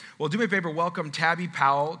Well, do me a favor, welcome Tabby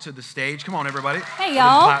Powell to the stage. Come on, everybody. Hey,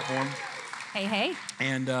 y'all. Platform. Hey.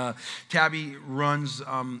 And Tabby runs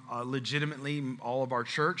legitimately all of our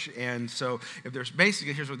church. And so if there's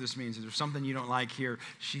basically, here's what this means. If there's something you don't like here,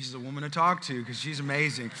 she's the woman to talk to because she's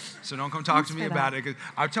amazing. So don't come talk to me about it. Because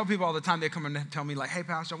I tell people all the time, they come and tell me like, hey,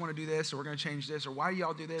 Pastor, I want to do this, or we're going to change this, or why do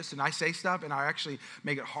y'all do this? And I say stuff, and I actually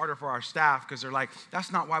make it harder for our staff because they're like,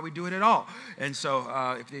 that's not why we do it at all. And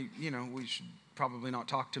so if they, we should probably not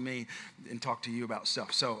talk to me and talk to you about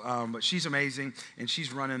stuff. So, but she's amazing, and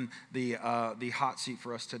she's running the hot seat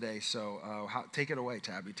for us today. So take it away,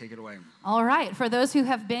 Tabby. Take it away. All right. For those who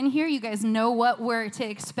have been here, you guys know what we're to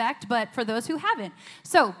expect, but for those who haven't.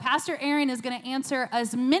 So Pastor Aaron is going to answer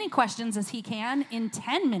as many questions as he can in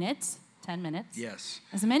 10 minutes. 10 minutes. Yes.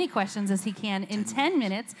 As many questions as he can in 10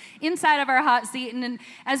 minutes inside of our hot seat. And then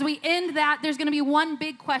as we end that, there's going to be one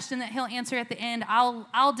big question that he'll answer at the end.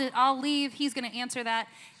 I'll leave. He's going to answer that.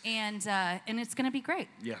 And it's going to be great.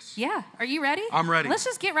 Yes. Yeah. Are you ready? I'm ready. Let's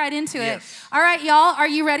just get right into yes. it. All right, y'all. Are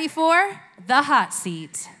you ready for the hot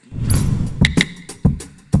seat?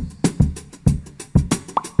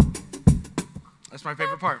 That's my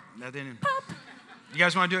favorite part. That didn't. Pop. You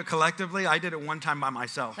guys want to do it collectively? I did it one time by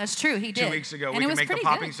myself. That's true. He did. 2 weeks ago. And we it can was make the pretty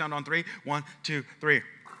popping good. sound on 3. 1, 2, 3.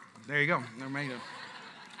 There you go. Never made it.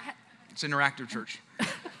 It's interactive church.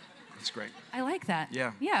 That's great. I like that.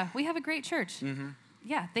 Yeah. Yeah, we have a great church. Mm-hmm.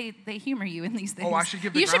 Yeah, they humor you in these things. Oh, I should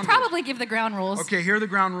give the You ground should probably give the ground rules. Okay, here are the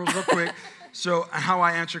ground rules real quick. So how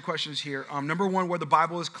I answer questions here. Number one, where the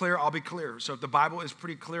Bible is clear, I'll be clear. So if the Bible is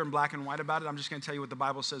pretty clear and black and white about it, I'm just going to tell you what the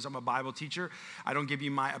Bible says. I'm a Bible teacher. I don't give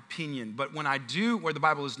you my opinion. But when I do, where the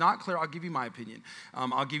Bible is not clear, I'll give you my opinion.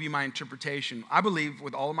 I'll give you my interpretation. I believe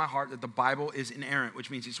with all of my heart that the Bible is inerrant, which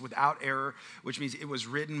means it's without error, which means it was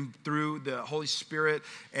written through the Holy Spirit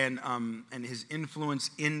and his influence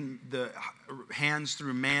in the hands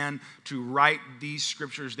through man to write these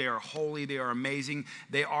scriptures. They are holy. They are amazing.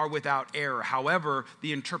 They are without error. However,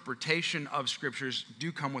 the interpretation of scriptures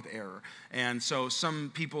do come with error. And so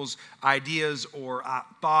some people's ideas or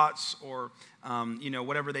thoughts or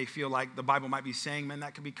whatever they feel like the Bible might be saying, man,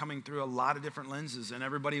 that could be coming through a lot of different lenses. And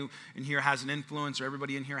everybody in here has an influence, or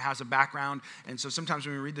everybody in here has a background. And so sometimes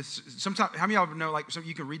when we read this, sometimes, how many of y'all know, like, so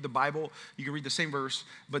you can read the Bible, you can read the same verse,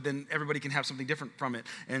 but then everybody can have something different from it.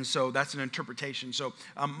 And so that's an interpretation. So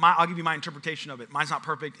I'll give you my interpretation of it. Mine's not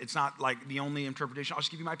perfect. It's not like the only interpretation. I'll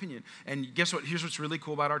just give you my opinion. And guess what? Here's what's really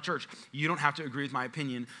cool about our church. You don't have to agree with my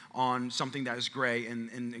opinion on something that is gray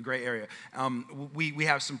in a gray area. We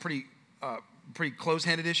have some pretty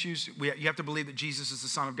close-handed issues. You have to believe that Jesus is the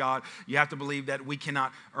Son of God. You have to believe that we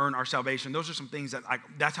cannot earn our salvation. Those are some things that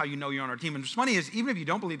that's how you know you're on our team. And what's funny is, even if you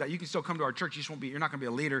don't believe that, you can still come to our church. You're not going to be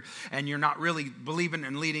a leader, and you're not really believing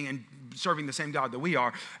and leading and serving the same God that we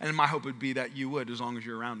are. And my hope would be that you would, as long as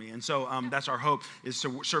you're around me. And so that's our hope, is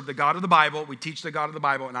to serve the God of the Bible. We teach the God of the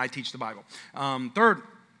Bible, and I teach the Bible. Third,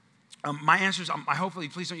 my answers, hopefully,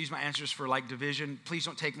 please don't use my answers for like division. Please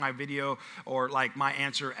don't take my video or like my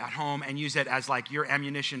answer at home and use it as like your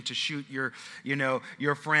ammunition to shoot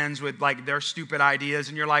your friends with like their stupid ideas.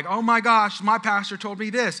 And you're like, oh my gosh, my pastor told me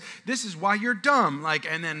this. This is why you're dumb.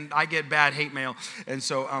 And then I get bad hate mail. And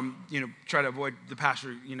so, try to avoid the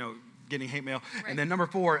pastor, getting hate mail. Right. And then number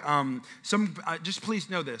 4, just please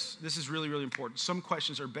know this. This is really, really important. Some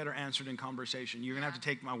questions are better answered in conversation. You're going to have to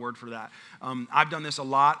take my word for that. I've done this a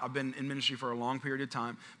lot. I've been in ministry for a long period of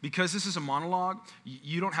time. Because this is a monologue,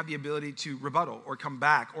 you don't have the ability to rebuttal or come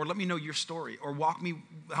back or let me know your story or help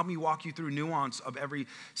me walk you through nuance of every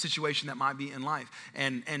situation that might be in life.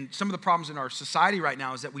 And some of the problems in our society right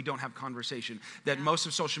now is that we don't have conversation. That most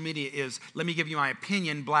of social media is, let me give you my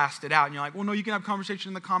opinion, blast it out. And you're like, well, no, you can have conversation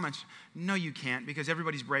in the comments. No, you can't, because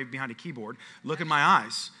everybody's brave behind a keyboard. Look in my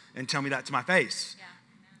eyes and tell me that to my face. Yeah.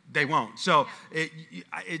 They won't. So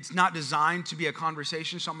it's not designed to be a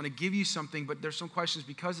conversation. So I'm going to give you something, but there's some questions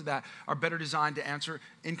because of that are better designed to answer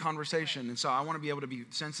in conversation. And so I want to be able to be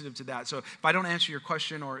sensitive to that. So if I don't answer your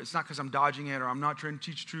question, or it's not because I'm dodging it or I'm not trying to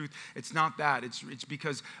teach truth, it's not that. It's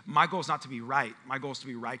because my goal is not to be right. My goal is to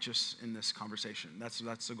be righteous in this conversation. That's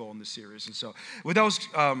the goal in this series. And so with those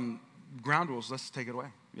ground rules, let's take it away.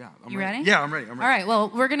 Yeah, I'm ready. Yeah, I'm ready. All right, well,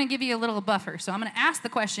 we're going to give you a little buffer. So I'm going to ask the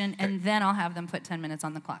question, and then I'll have them put 10 minutes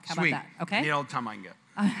on the clock. How Sweet. about that? Okay? I need all the time I can get.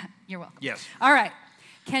 You're welcome. Yes. All right.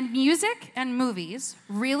 Can music and movies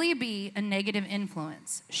really be a negative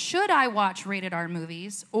influence? Should I watch rated R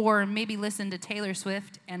movies or maybe listen to Taylor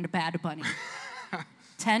Swift and Bad Bunny?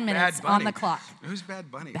 10 minutes on the clock. Who's Bad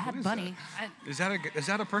Bunny? Bad Bunny. Is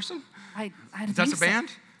that a person? I That's a band?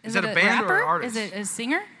 Is that it a band rapper? or an artist? Is it a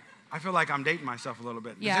singer? I feel like I'm dating myself a little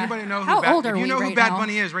bit. Yeah. Does anybody know How old are if you we know right who Bad now?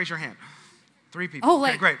 Bunny is, raise your hand. 3 people. Oh,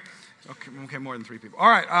 okay, like, great. Okay, more than 3 people. All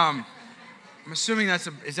right. I'm assuming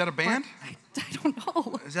is that a band? I don't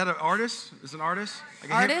know. Is that an artist? Is it an artist?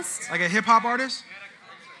 Like Artist? Like a hip hop artist?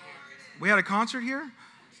 We had a concert here?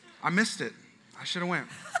 I missed it. I should have went.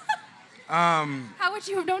 How would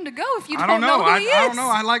you have known to go if you I don't don't know. who he is? I don't know.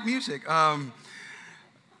 I like music.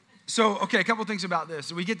 So, okay, a couple things about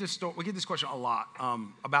this. We get this question a lot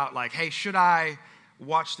about like, hey, should I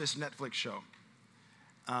watch this Netflix show?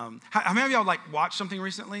 How many of y'all like watched something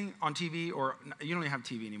recently on TV, or you don't even have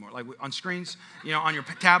TV anymore, like on screens, on your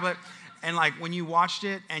tablet, and like when you watched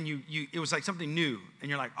it and it was like something new, and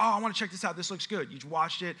you're like, oh, I want to check this out. This looks good. You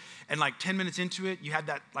watched it, and like 10 minutes into it, you had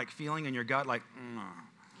that like feeling in your gut, like,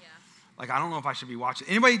 like, I don't know if I should be watching.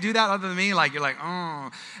 Anybody do that other than me? Like, you're like,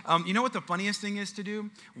 oh. You know what the funniest thing is to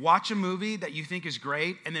do? Watch a movie that you think is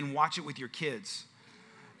great and then watch it with your kids.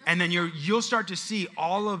 And then you'll start to see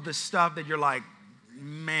all of the stuff that you're like,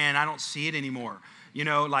 man, I don't see it anymore.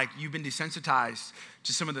 Like you've been desensitized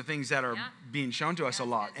to some of the things that are being shown to us a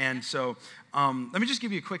lot. And so let me just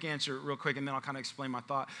give you a quick answer real quick, and then I'll kind of explain my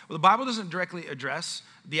thought. Well, the Bible doesn't directly address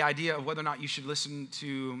the idea of whether or not you should listen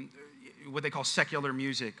to what they call secular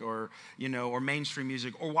music or mainstream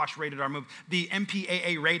music or watch rated R movies. The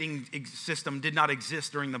MPAA rating system did not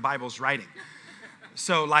exist during the Bible's writing.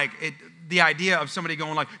 So like the idea of somebody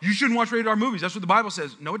going like, you shouldn't watch rated R movies. That's what the Bible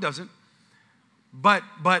says. No, it doesn't. But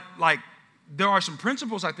like there are some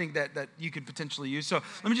principles I think that you could potentially use. So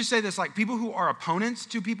let me just say this, like people who are opponents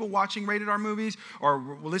to people watching rated R movies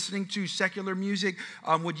or listening to secular music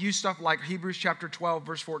would use stuff like Hebrews chapter 12,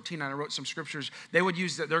 verse 14, and I wrote some scriptures. They would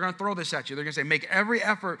use that. They're going to throw this at you. They're going to say, make every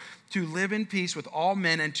effort to live in peace with all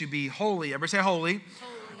men and to be holy. Everybody say holy.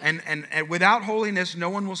 And without holiness, no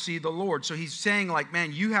one will see the Lord. So he's saying like,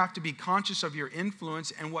 man, you have to be conscious of your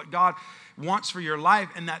influence and what God wants for your life,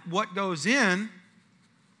 and that what goes in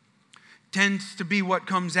tends to be what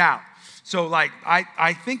comes out. So like,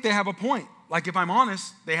 I think they have a point. Like if I'm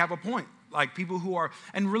honest, they have a point. Like people who are,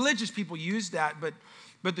 and religious people use that, but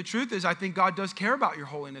the truth is I think God does care about your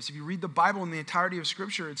holiness. If you read the Bible in the entirety of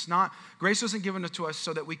Scripture, it's not, grace wasn't given to us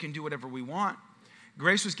so that we can do whatever we want.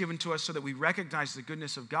 Grace was given to us so that we recognize the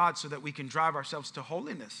goodness of God so that we can drive ourselves to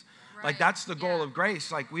holiness. Right. Like that's the goal of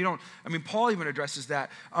grace. Like Paul even addresses that.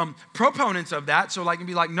 Proponents of that, so like and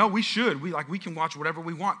be like, no, we should. We can watch whatever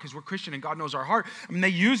we want because we're Christian and God knows our heart. They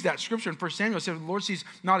use that scripture in 1 Samuel. It said, the Lord sees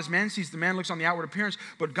not as man sees, the man looks on the outward appearance,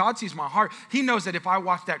 but God sees my heart. He knows that if I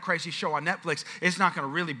watch that crazy show on Netflix, it's not going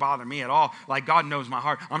to really bother me at all. Like God knows my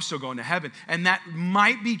heart. I'm still going to heaven. And that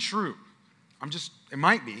might be true. It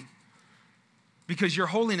might be. Because your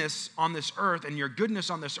holiness on this earth and your goodness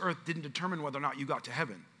on this earth didn't determine whether or not you got to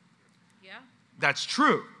heaven. Yeah. That's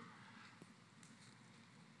true.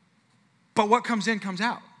 But what comes in comes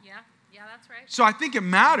out. Yeah, that's right. So I think it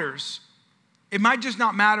matters. It might just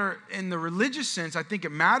not matter in the religious sense. I think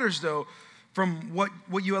it matters, though, from what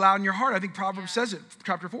you allow in your heart. I think Proverbs says it.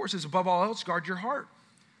 Chapter 4 says, above all else, guard your heart.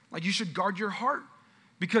 Like you should guard your heart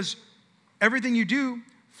because everything you do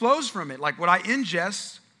flows from it. Like what I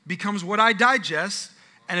ingest becomes what I digest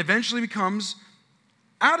and eventually becomes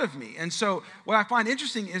out of me. And so what I find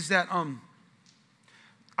interesting is that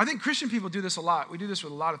I think Christian people do this a lot. We do this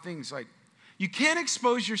with a lot of things. Like you can't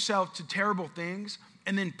expose yourself to terrible things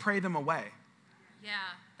and then pray them away. Yeah,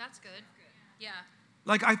 that's good. Yeah.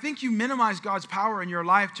 Like I think you minimize God's power in your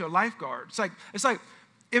life to a lifeguard. It's like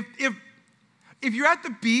if you're at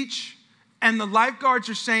the beach and the lifeguards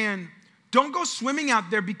are saying, don't go swimming out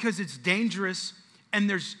there because it's dangerous and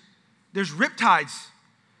there's riptides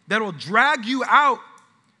that'll drag you out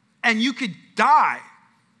and you could die.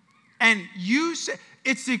 And you say,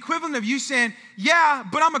 it's the equivalent of you saying, yeah,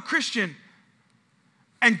 but I'm a Christian,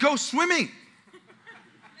 and go swimming.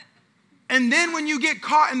 And then when you get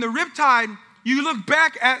caught in the riptide, you look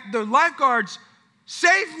back at the lifeguards,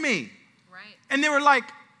 save me. Right. And they were like,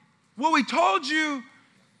 well, we told you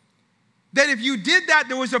that if you did that,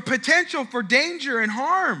 there was a potential for danger and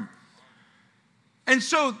harm. And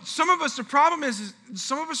so some of us, the problem is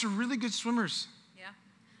some of us are really good swimmers. Yeah.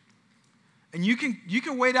 And you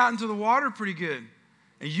can wade out into the water pretty good.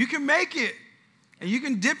 And you can make it. And you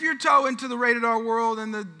can dip your toe into the rated R world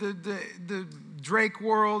and the Drake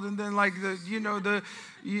world and then like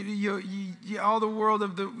all the world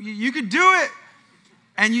of you could do it.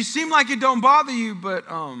 And you seem like it don't bother you, but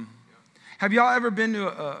have y'all ever been to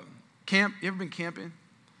a camp? You ever been camping?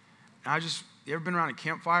 You ever been around a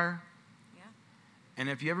campfire? Yeah. And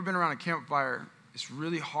if you ever been around a campfire, it's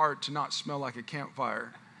really hard to not smell like a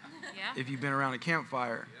campfire. Yeah. If you've been around a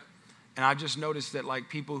campfire. And I've just noticed that like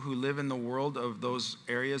people who live in the world of those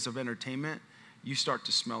areas of entertainment, you start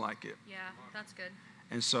to smell like it. Yeah, that's good.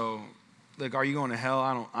 And so like, are you going to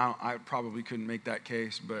hell? I probably couldn't make that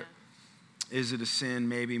case, but is it a sin?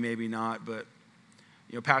 Maybe, maybe not. But,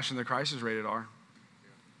 Passion of the Christ is rated R.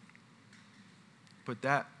 Put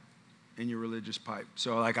that in your religious pipe.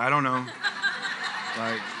 So, like, I don't know.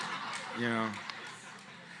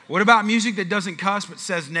 What about music that doesn't cuss but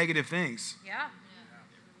says negative things? Yeah.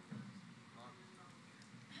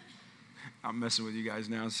 I'm messing with you guys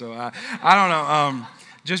now, so I don't know.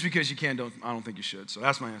 Just because you can, I don't think you should. So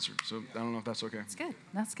that's my answer. So I don't know if that's okay. That's good.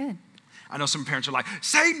 That's good. I know some parents are like,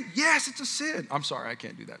 Satan, yes, it's a sin. I'm sorry, I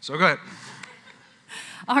can't do that. So go ahead.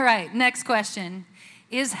 All right, next question.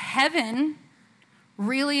 Is heaven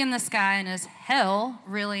really in the sky and is hell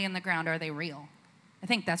really in the ground? Are they real? I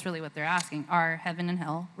think that's really what they're asking. Are heaven and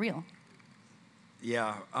hell real?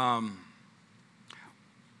 Yeah.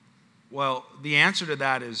 Well, the answer to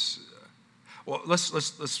that is,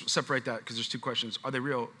 let's separate that because there's two questions. Are they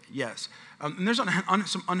real? Yes. And there's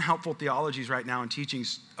some unhelpful theologies right now and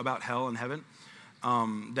teachings about hell and heaven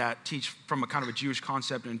that teach from a kind of a Jewish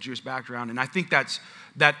concept and a Jewish background. And I think that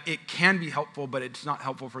it can be helpful, but it's not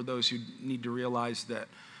helpful for those who need to realize that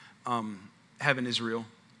heaven is real,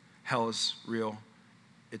 hell is real,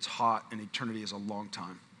 it's hot, and eternity is a long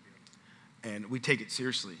time. And we take it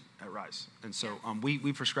seriously at Rise. And so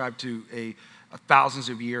we prescribe to a thousands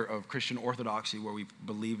of years of Christian orthodoxy where we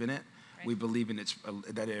believe in it. Right. We believe in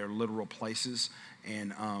that they are literal places.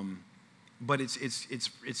 And but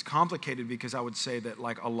it's complicated because I would say that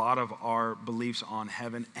like a lot of our beliefs on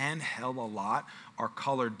heaven and hell a lot are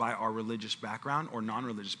colored by our religious background or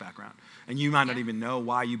non-religious background. And you might not even know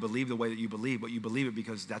why you believe the way that you believe, but you believe it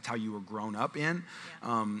because that's how you were grown up in.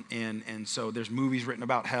 Yeah. And so there's movies written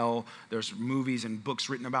about hell, there's movies and books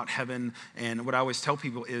written about heaven. And what I always tell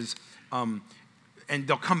people is, and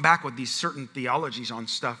they'll come back with these certain theologies on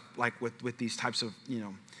stuff like with these types of,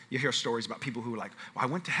 you hear stories about people who are like, well, I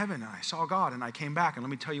went to heaven and I saw God and I came back and let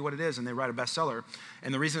me tell you what it is. And they write a bestseller.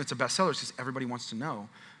 And the reason it's a bestseller is because everybody wants to know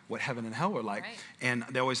what heaven and hell are like. Right. And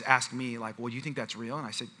they always ask me like, well, do you think that's real? And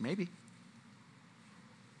I said, maybe.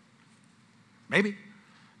 Maybe.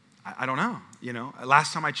 I don't know.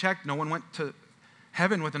 Last time I checked, no one went to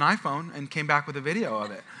heaven with an iPhone and came back with a video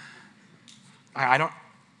of it. I don't,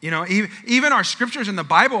 even our scriptures in the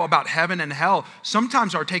Bible about heaven and hell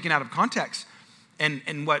sometimes are taken out of context.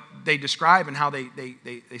 And what they describe and how they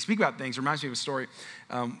speak about things reminds me of a story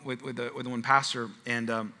with the one pastor. And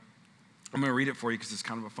I'm going to read it for you because it's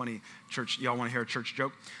kind of a funny church. Y'all want to hear a church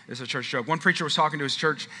joke? It's a church joke. One preacher was talking to his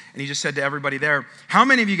church, and he just said to everybody there, how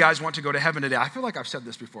many of you guys want to go to heaven today? I feel like I've said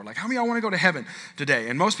this before. Like, how many of y'all want to go to heaven today?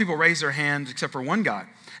 And most people raised their hands except for one guy. And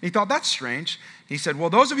he thought, that's strange. He said,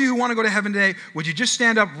 well, those of you who want to go to heaven today, would you just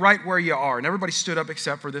stand up right where you are? And everybody stood up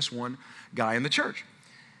except for this one guy in the church.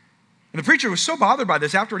 And the preacher was so bothered by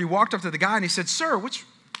this, afterward he walked up to the guy and he said, sir, what's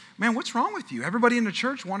wrong with you? Everybody in the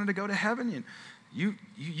church wanted to go to heaven. And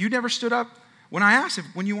you never stood up when I asked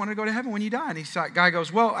when you wanted to go to heaven when you die. And the guy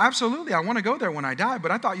goes, well, absolutely, I want to go there when I die,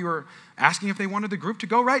 but I thought you were asking if they wanted the group to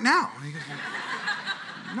go right now. And he goes,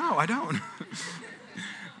 no, I don't.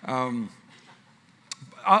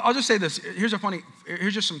 I'll just say this. Here's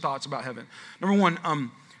just some thoughts about heaven. Number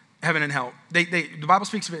one, heaven and hell. The Bible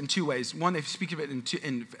speaks of it in two ways. One, they speak of it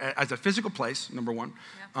as a physical place, number one.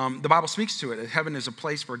 Yeah. The Bible speaks to it. Heaven is a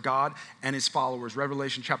place for God and his followers.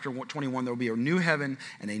 Revelation chapter 21, there will be a new heaven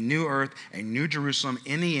and a new earth, a new Jerusalem.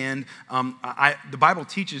 In the end, the Bible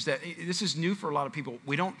teaches that this is new for a lot of people.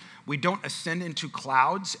 We don't ascend into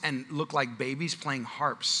clouds and look like babies playing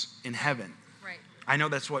harps in heaven. Right. I know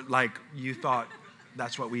that's what you thought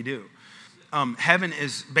that's what we do. Heaven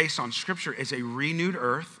is based on scripture is a renewed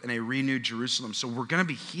earth and a renewed Jerusalem. So we're going to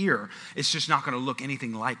be here. It's just not going to look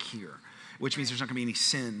anything like here, which means there's not going to be any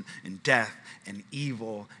sin and death and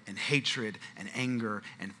evil and hatred and anger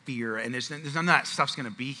and fear. And there's none of that stuff's going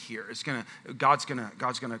to be here. God's going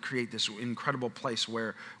to create this incredible place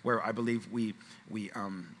where I believe we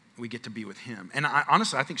get to be with him. And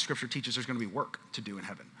honestly, I think scripture teaches there's going to be work to do in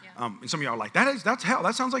heaven. Yeah. And some of y'all are like, that's hell.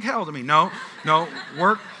 That sounds like hell to me. No,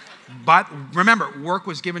 work. But remember, work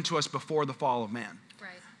was given to us before the fall of man.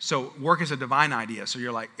 Right. So work is a divine idea. So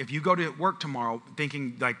you're like, if you go to work tomorrow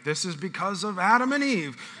thinking like this is because of Adam and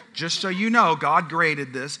Eve, just so you know, God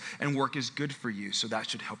created this and work is good for you. So that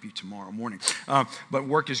should help you tomorrow morning. But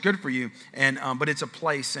work is good for you. And but it's a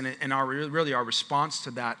place, and our response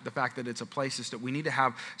to that, the fact that it's a place, is that we need to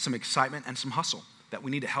have some excitement and some hustle. That we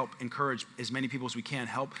need to help encourage as many people as we can,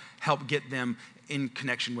 help get them in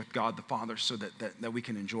connection with God the Father so that we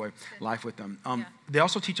can enjoy life with them. Yeah. They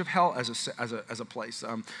also teach of hell as a place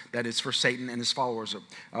that is for Satan and his followers.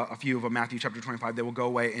 A few of them, Matthew chapter 25, they will go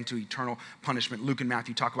away into eternal punishment. Luke and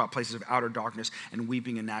Matthew talk about places of outer darkness and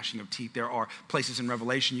weeping and gnashing of teeth. There are places in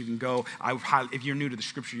Revelation you can go. If you're new to the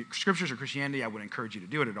scriptures or Christianity, I would encourage you to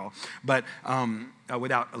do it at all, but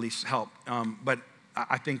without at least help. But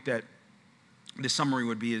I think that the summary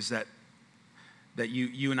would be is that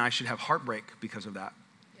you and I should have heartbreak because of that,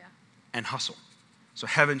 and hustle. So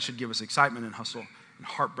heaven should give us excitement and hustle, and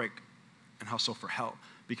heartbreak and hustle for hell,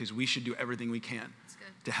 because we should do everything we can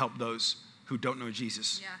to help those who don't know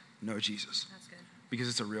Jesus know Jesus. That's good. Because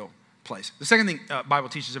it's a real place. The second thing Bible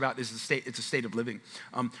teaches about is it's a state of living.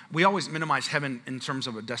 We always minimize heaven in terms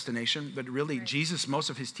of a destination, but really Jesus, most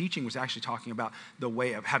of his teaching was actually talking about the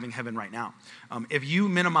way of having heaven right now. If you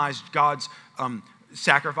minimize God's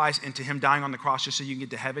sacrifice into him dying on the cross just so you can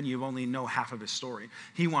get to heaven, you only know half of his story.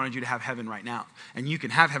 He wanted you to have heaven right now, and you can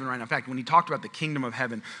have heaven right now. In fact, when he talked about the kingdom of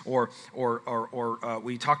heaven, or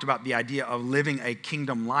we talked about the idea of living a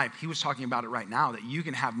kingdom life, he was talking about it right now, that you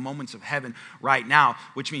can have moments of heaven right now,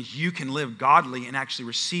 which means you can live godly and actually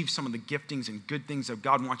receive some of the giftings and good things that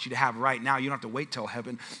God wants you to have right now. You don't have to wait till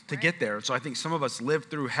heaven to get there. So I think some of us live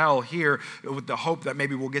through hell here with the hope that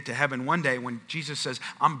maybe we'll get to heaven one day, when Jesus says,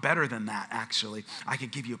 I'm better than that, actually. I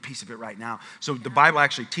could give you a piece of it right now. So the Bible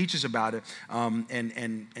actually teaches about it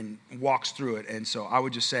and walks through it. And so I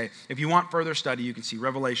would just say, if you want further study, you can see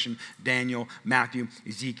Revelation, Daniel, Matthew,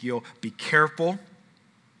 Ezekiel. Be careful.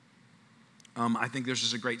 I think there's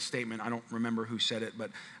just a great statement. I don't remember who said it,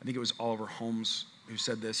 but I think it was Oliver Holmes who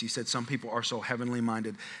said this. He said, some people are so heavenly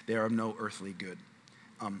minded, they are of no earthly good.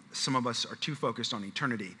 Some of us are too focused on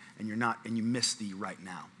eternity, and you miss the right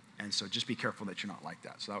now. And so just be careful that you're not like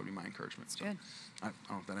that. So that would be my encouragement. That's good. I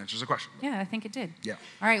don't know if that answers the question. Yeah, I think it did. Yeah.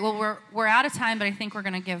 All right, well, we're out of time, but I think we're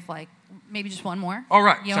going to give maybe just one more. All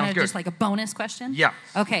right, you sounds want good. Just a bonus question? Yeah.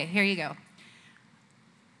 Okay, here you go.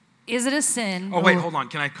 Is it a sin? Oh, wait, hold on.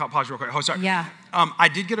 Can I pause real quick? Oh, sorry. Yeah. I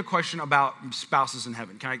did get a question about spouses in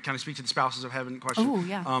heaven. Can I speak to the spouses of heaven question? Oh,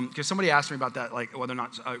 yeah. Because somebody asked me about that, whether or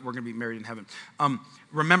not we're going to be married in heaven.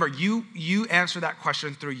 Remember, you answer that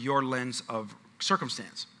question through your lens of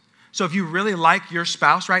circumstance. So if you really like your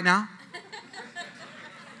spouse right now,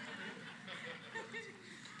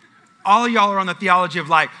 all of y'all are on the theology of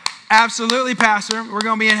absolutely, Pastor, we're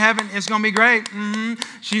going to be in heaven. It's going to be great.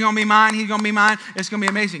 She's going to be mine. He's going to be mine. It's going to be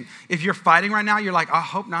amazing. If you're fighting right now, you're like, I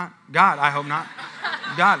hope not. God, I hope not.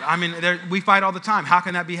 God, I mean, we fight all the time. How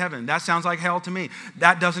can that be heaven? That sounds like hell to me.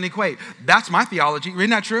 That doesn't equate. That's my theology. Isn't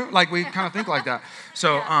that true? We kind of think like that.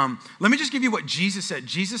 So let me just give you what Jesus said.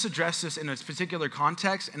 Jesus addressed this in a particular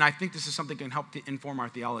context, and I think this is something that can help to inform our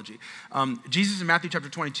theology. Jesus in Matthew chapter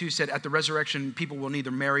 22 said, at the resurrection, people will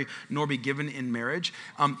neither marry nor be given in marriage.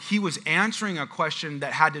 He was answering a question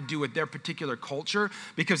that had to do with their particular culture,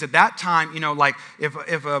 because at that time,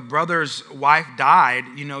 if a brother's wife died,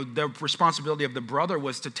 the responsibility of the brother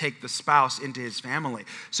was to take the spouse into his family.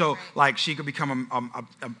 So she could become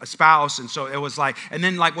a spouse. And so it was and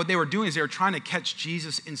then what they were doing is they were trying to catch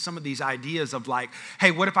Jesus in some of these ideas of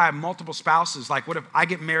hey, what if I have multiple spouses? What if I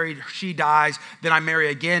get married, she dies, then I marry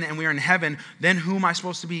again, and we're in heaven, then who am I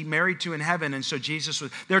supposed to be married to in heaven? And so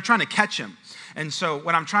they were trying to catch him. And so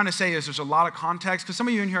what I'm trying to say is there's a lot of context, because some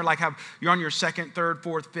of you in here you're on your second, third,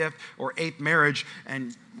 fourth, fifth, or eighth marriage,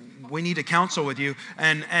 and we need to counsel with you.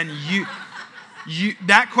 And you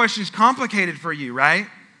that question is complicated for you, right?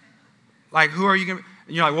 Who are you going to,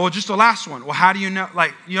 and you're well, just the last one. Well, how do you know?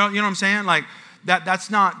 You know what I'm saying? That's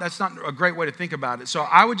not a great way to think about it. So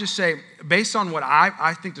I would just say, based on what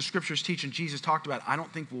I think the scriptures teach and Jesus talked about, I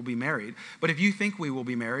don't think we'll be married. But if you think we will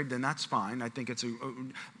be married, then that's fine. I think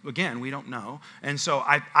again, we don't know. And so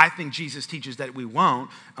I think Jesus teaches that we won't.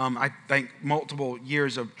 I think multiple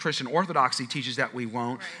years of Christian orthodoxy teaches that we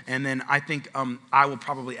won't. Right. And then I think I will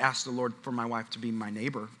probably ask the Lord for my wife to be my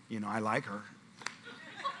neighbor. I like her.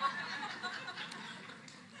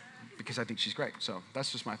 Because I think she's great. So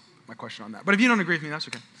that's just my question on that. But if you don't agree with me, that's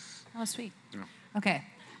okay. Oh, sweet. Yeah. Okay.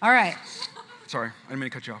 All right. Sorry, I didn't mean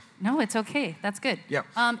to cut you off. No, it's okay. That's good. Yeah.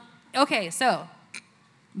 Okay, so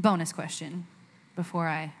bonus question before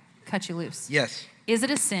I cut you loose. Yes. Is it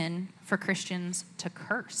a sin for Christians to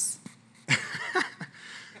curse? I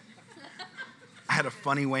had a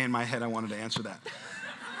funny way in my head I wanted to answer that.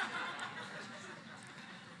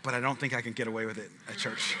 But I don't think I can get away with it at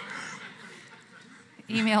church.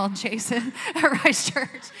 Email Jason at Rice Church.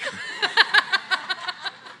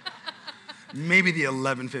 Maybe the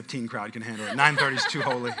 11:15 crowd can handle it. 9:30 is too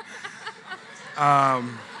holy.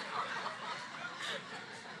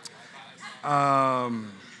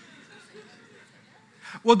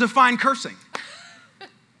 Well, define cursing.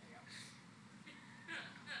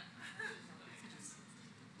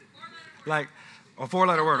 Like, a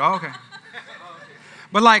 4-letter word. Oh, okay.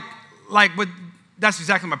 But but that's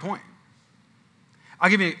exactly my point. I'll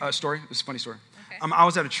give you a story. It's a funny story. Okay. I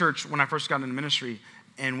was at a church when I first got into ministry,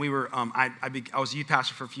 and we were, I was a youth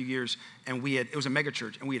pastor for a few years, and it was a mega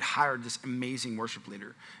church, and we had hired this amazing worship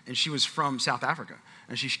leader, and she was from South Africa,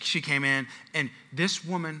 and she came in, and this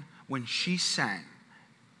woman, when she sang,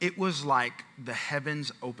 it was like the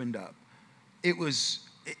heavens opened up. It was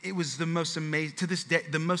the most amazing, to this day,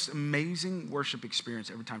 the most amazing worship experience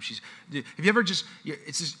every time have you ever it's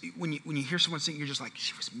just, when you hear someone sing, you're just like,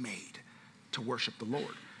 she was made to worship the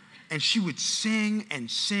Lord. And she would sing, and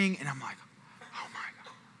I'm like, oh my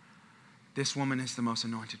God, this woman is the most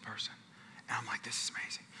anointed person. And I'm like, this is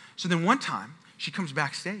amazing. So then one time, she comes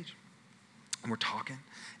backstage, and we're talking,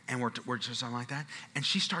 and we're just something like that, and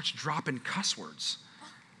she starts dropping cuss words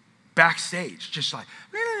backstage, just like,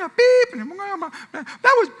 beep, and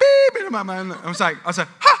that was beep, and I was like,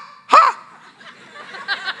 ha, ha,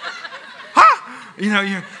 ha. You know,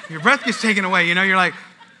 your breath gets taken away. You know, you're like,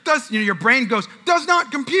 your brain goes, does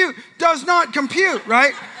not compute,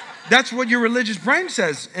 right? That's what your religious brain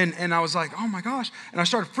says. And I was like, oh my gosh. And I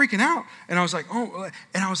started freaking out. And I was like,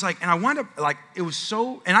 and I wound up, like, it was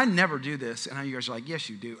so, and I never do this. And you guys are like, yes,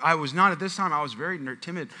 you do. I was not at this time. I was very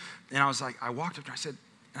timid. And I was like, I walked up and I said,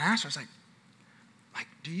 and I asked her, I was like,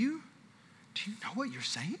 do you know what you're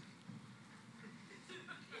saying?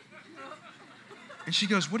 And she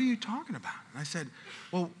goes, what are you talking about? And I said,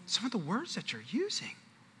 well, some of the words that you're using,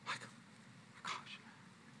 like, oh my gosh,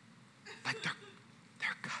 like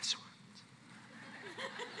they're cuss words.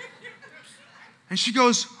 And she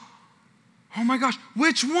goes, oh my gosh,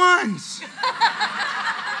 which ones?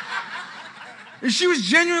 And she was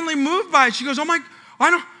genuinely moved by it. She goes, what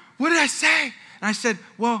did I say? And I said,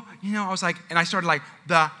 well, I was like, and I started like,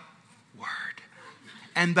 the word,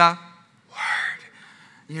 and the word,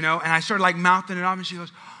 and I started like mouthing it off, and she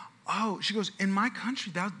goes, in my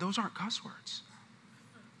country, those aren't cuss words.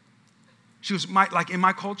 She goes, in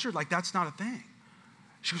my culture, like, that's not a thing.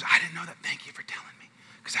 She goes, I didn't know that. Thank you for telling me,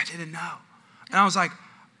 because I didn't know. And I was like,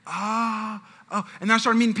 oh. And then I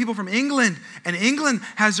started meeting people from England, and England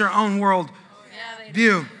has their own world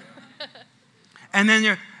view.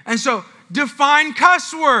 And so define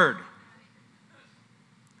cuss word.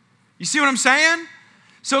 You see what I'm saying?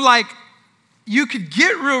 So like, you could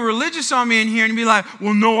get real religious on me in here and be like,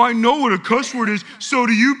 well, no, I know what a cuss word is. So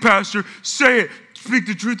do you, pastor. Say it. Speak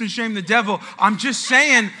the truth and shame the devil. I'm just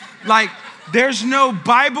saying, like, there's no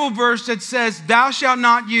Bible verse that says, thou shalt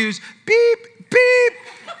not use beep, beep,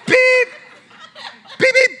 beep,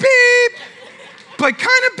 beep, beep, beep, but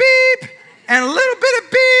kind of beep, and a little bit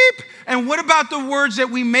of beep. And what about the words that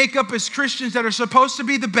we make up as Christians that are supposed to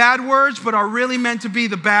be the bad words, but are really meant to be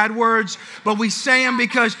the bad words, but we say them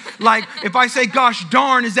because, like, if I say, gosh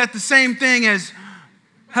darn, is that the same thing as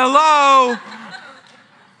hello?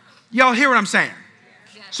 Y'all hear what I'm saying?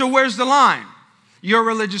 So where's the line? Your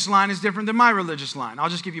religious line is different than my religious line. I'll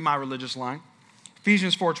just give you my religious line.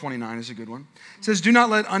 Ephesians 4:29 is a good one. It says, do not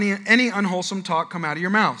let any unwholesome talk come out of your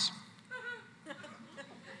mouths.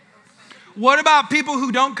 What about people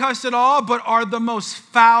who don't cuss at all, but are the most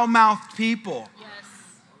foul-mouthed people?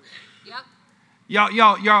 Yes. Yep.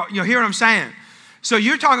 Y'all hear what I'm saying? So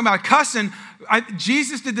you're talking about cussing.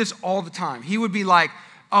 Jesus did this all the time. He would be like,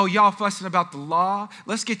 oh, y'all fussing about the law?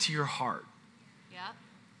 Let's get to your heart. Yep.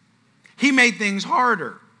 He made things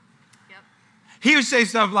harder. Yep. He would say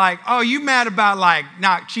stuff like, oh, you mad about like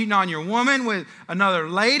not cheating on your woman with another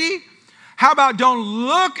lady? How about don't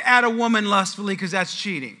look at a woman lustfully because that's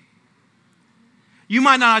cheating? You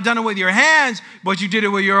might not have done it with your hands, but you did it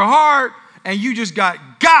with your heart, and you just got,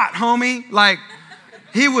 homie. Like,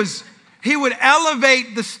 he would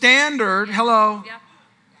elevate the standard, hello, Yeah.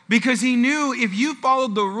 because he knew if you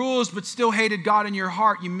followed the rules but still hated God in your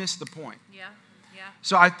heart, you missed the point. Yeah.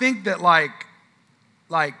 So I think that like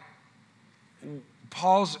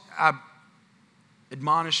Paul's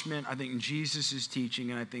admonishment, I think Jesus is teaching,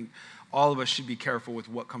 and I think all of us should be careful with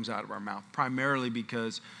what comes out of our mouth, primarily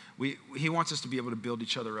because he wants us to be able to build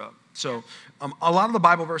each other up. So a lot of the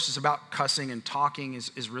Bible verses about cussing and talking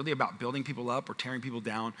is really about building people up or tearing people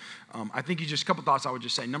down. I think a couple thoughts I would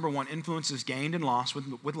just say. Number one, influence is gained and lost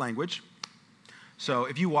with language. So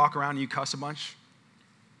if you walk around and you cuss a bunch,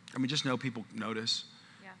 just know people notice.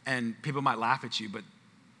 Yeah. And people might laugh at you, but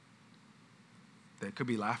they could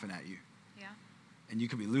be laughing at you. Yeah. And you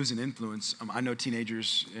could be losing influence. I know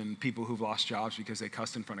teenagers and people who've lost jobs because they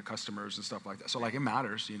cussed in front of customers and stuff like that. So like it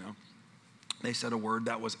matters, They said a word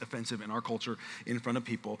that was offensive in our culture in front of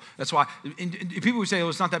people. That's why people would say, oh,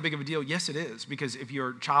 it's not that big of a deal. Yes, it is, because if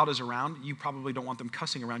your child is around, you probably don't want them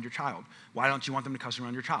cussing around your child. Why don't you want them to cuss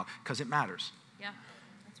around your child? Because it matters. Yeah,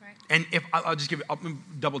 that's right. And if I'll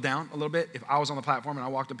double down a little bit. If I was on the platform and I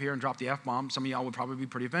walked up here and dropped the F-bomb, some of y'all would probably be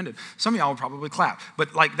pretty offended. Some of y'all would probably clap.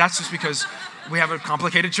 But like, that's just because we have a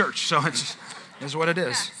complicated church. So it's what it is.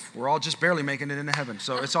 Yes. We're all just barely making it into heaven.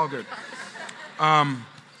 So it's all good.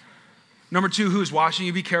 Number 2, who's watching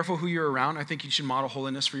you? Be careful who you're around. I think you should model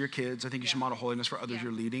holiness for your kids. I think you should model holiness for others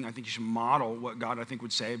you're leading. I think you should model what God, I think,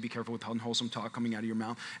 would say. Be careful with unwholesome talk coming out of your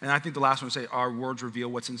mouth. And I think the last one would say, our words reveal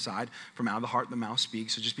what's inside. From out of the heart, the mouth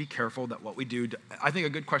speaks. So just be careful that what we do. I think a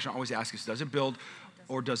good question I always ask is, does it build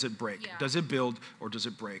or does it break? Yeah. Does it build or does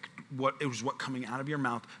it break? What coming out of your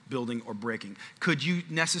mouth, building or breaking? Could you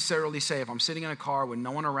necessarily say, if I'm sitting in a car with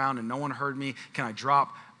no one around and no one heard me, can I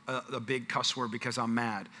drop a big cuss word because I'm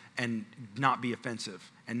mad and not be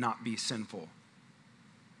offensive and not be sinful?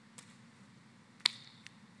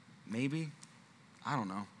 Maybe. I don't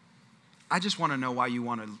know. I just want to know why you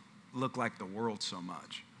want to look like the world so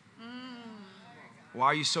much. Why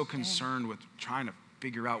are you so concerned with trying to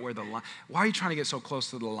figure out where the line? Why are you trying to get so close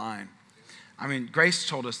to the line? I mean, Grace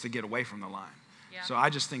told us to get away from the line. Yeah. So I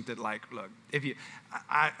just think that, like, look,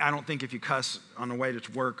 I don't think if you cuss on the way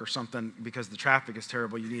to work or something because the traffic is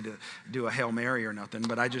terrible, you need to do a Hail Mary or nothing.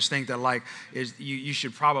 But I just think that, like, you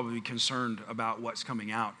should probably be concerned about what's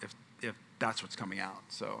coming out if that's what's coming out.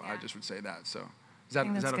 So yeah. I just would say that. So is that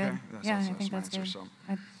okay? I think that's good. So.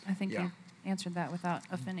 I think you answered that without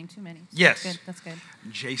offending too many. So yes. That's good.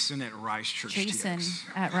 Jason at Rise Church TX. Jason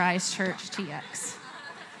at Rise Church TX.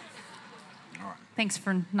 All right. Thanks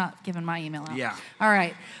for not giving my email out. Yeah. All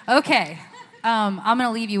right. Okay. I'm going to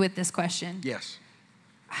leave you with this question. Yes.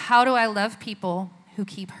 How do I love people who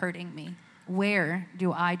keep hurting me? Where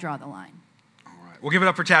do I draw the line? All right. We'll give it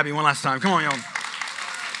up for Tabby one last time. Come on, y'all.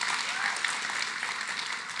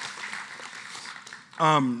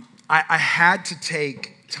 I had to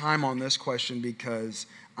take time on this question because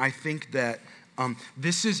I think that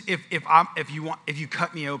this is if you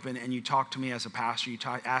cut me open and you talk to me as a pastor,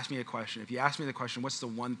 ask me a question. If you ask me the question, what's the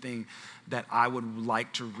one thing that I would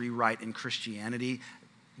like to rewrite in Christianity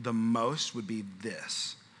the most, would be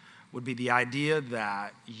this. Would be the idea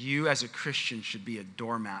that you as a Christian should be a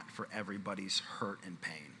doormat for everybody's hurt and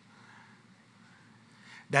pain.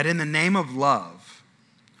 That in the name of love,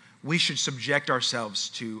 we should subject ourselves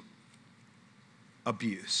to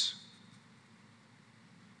abuse,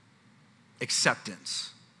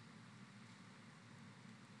 acceptance.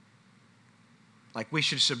 Like, we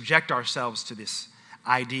should subject ourselves to this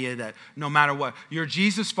idea that no matter what, you're a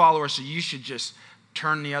Jesus follower, so you should just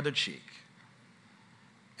turn the other cheek.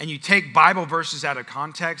 And you take Bible verses out of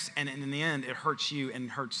context, and in the end, it hurts you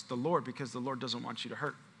and hurts the Lord because the Lord doesn't want you to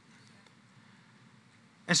hurt.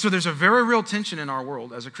 And so there's a very real tension in our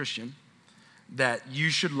world as a Christian that you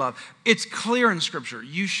should love. It's clear in Scripture.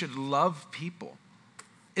 You should love people.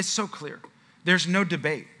 It's so clear. There's no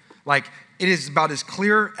debate. Like, it is about as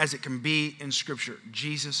clear as it can be in Scripture.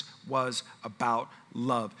 Jesus was about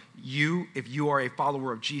love. If you are a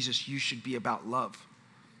follower of Jesus, you should be about love.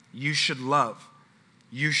 You should love.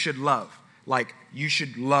 You should love. Like, you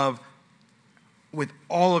should love with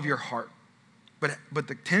all of your heart. But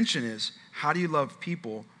the tension is, how do you love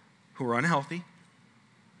people who are unhealthy,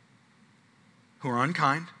 who are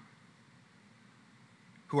unkind,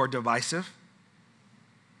 who are divisive,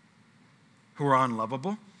 who are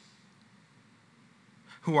unlovable,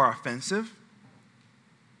 who are offensive,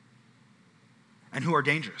 and who are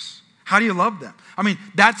dangerous? How do you love them? I mean,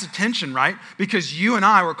 that's a tension, right? Because you and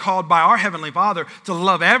I were called by our Heavenly Father to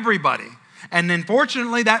love everybody. And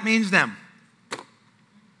unfortunately, that means them.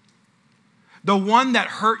 The one that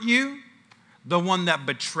hurt you, the one that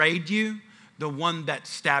betrayed you, the one that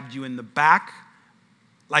stabbed you in the back.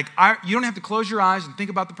 Like, you don't have to close your eyes and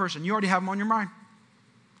think about the person. You already have them on your mind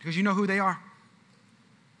because you know who they are.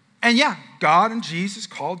 And yeah, God and Jesus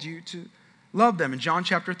called you to love them. In John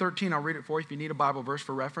chapter 13, I'll read it for you if you need a Bible verse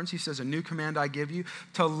for reference. He says, a new command I give you,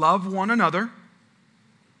 to love one another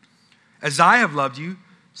as I have loved you,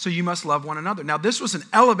 so you must love one another. Now, this was an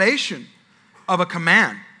elevation of a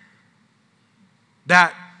command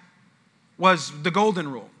that was the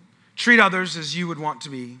golden rule. Treat others as you would want to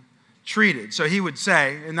be treated. So he would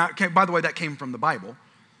say, and by the way, that came from the Bible.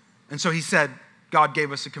 And so he said, God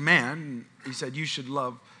gave us a command. And he said, you should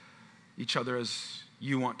love each other as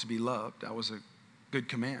you want to be loved. That was a good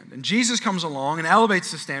command. And Jesus comes along and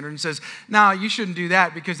elevates the standard and says, no, you shouldn't do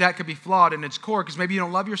that because that could be flawed in its core because maybe you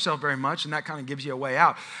don't love yourself very much and that kind of gives you a way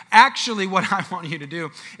out. Actually, what I want you to do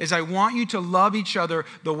is I want you to love each other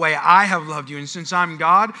the way I have loved you. And since I'm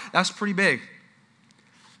God, that's pretty big.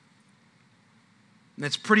 And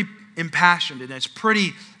it's pretty impassioned and it's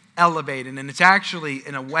pretty elevated and it's actually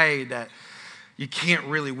in a way that you can't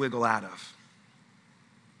really wiggle out of.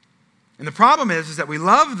 And the problem is that we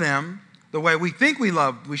love them the way we think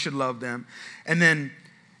we should love them, and then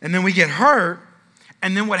we get hurt,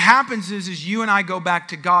 and then what happens is you and I go back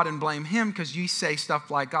to God and blame him because you say stuff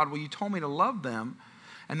like, God, well, you told me to love them,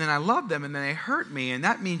 and then I love them, and then they hurt me, and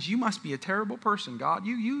that means you must be a terrible person, God.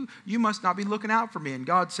 You must not be looking out for me. And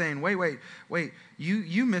God's saying, wait,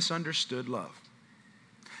 you misunderstood love.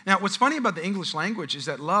 Now, what's funny about the English language is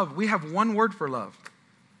that love, we have one word for love.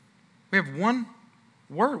 We have one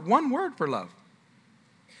word for love.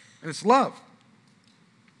 And it's love.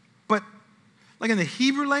 But like in the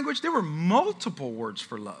Hebrew language, there were multiple words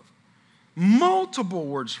for love. Multiple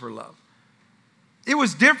words for love. It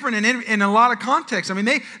was different in a lot of contexts. I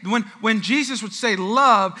mean, when Jesus would say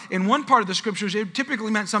love in one part of the scriptures, it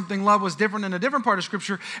typically meant something love was different in a different part of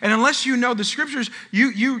scripture. And unless you know the scriptures,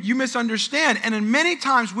 you misunderstand. And in many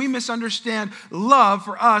times we misunderstand love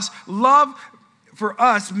for us. Love for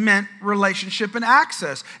us meant relationship and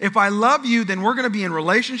access. If I love you, then we're going to be in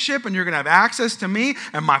relationship and you're going to have access to me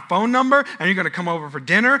and my phone number and you're going to come over for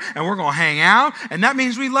dinner and we're going to hang out. And that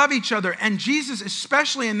means we love each other. And Jesus,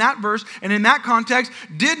 especially in that verse and in that context,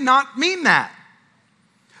 did not mean that.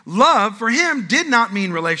 Love for him did not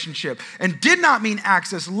mean relationship and did not mean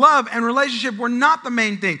access. Love and relationship were not the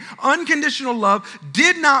main thing. Unconditional love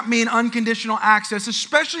did not mean unconditional access,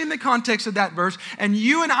 especially in the context of that verse. And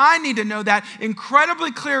you and I need to know that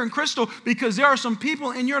incredibly clear and crystal because there are some people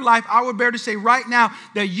in your life, I would bear to say right now,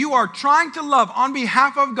 that you are trying to love on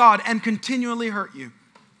behalf of God and continually hurt you.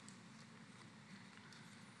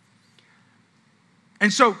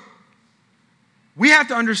 And so we have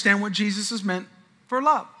to understand what Jesus has meant for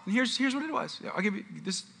love. And here's what it was. I'll give you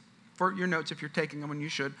this for your notes if you're taking them, and you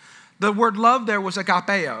should. The word love there was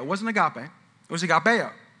agapeo. It wasn't agape. It was agapeo,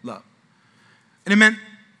 love. And it meant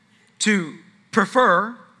to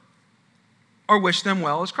prefer or wish them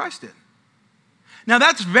well as Christ did. Now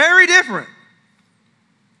that's very different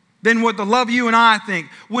than what the love you and I think.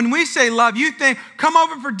 When we say love, you think, come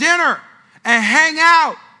over for dinner and hang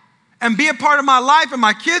out and be a part of my life and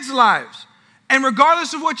my kids' lives. And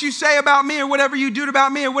regardless of what you say about me or whatever you do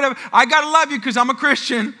about me or whatever, I got to love you because I'm a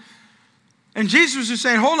Christian. And Jesus was just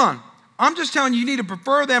saying, hold on. I'm just telling you, you need to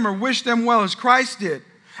prefer them or wish them well as Christ did.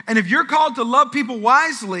 And if you're called to love people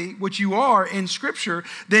wisely, which you are in Scripture,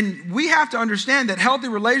 then we have to understand that healthy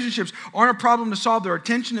relationships aren't a problem to solve. They're a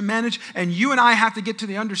tension to manage. And you and I have to get to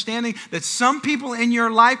the understanding that some people in your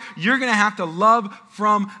life, you're going to have to love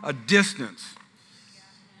from a distance.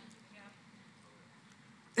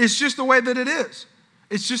 It's just the way that it is.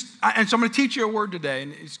 It's just, and so I'm going to teach you a word today,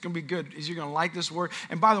 and it's going to be good. You're going to like this word.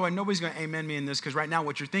 And by the way, nobody's going to amen me in this, because right now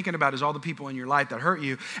what you're thinking about is all the people in your life that hurt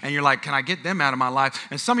you, and you're like, can I get them out of my life?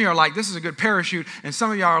 And some of you are like, this is a good parachute, and some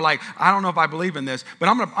of you are like, I don't know if I believe in this, but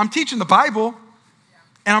I'm teaching the Bible,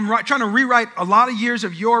 and I'm trying to rewrite a lot of years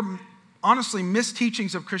of your, honestly,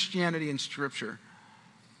 misteachings of Christianity and Scripture.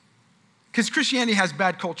 Because Christianity has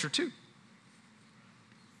bad culture too.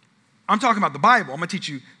 I'm talking about the Bible. I'm going to teach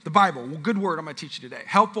you the Bible. Well, good word I'm going to teach you today.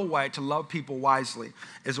 Helpful way to love people wisely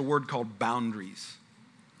is a word called boundaries.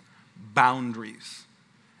 Boundaries.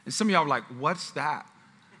 And some of y'all are like, what's that?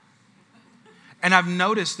 And I've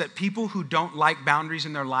noticed that people who don't like boundaries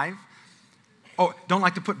in their life, or don't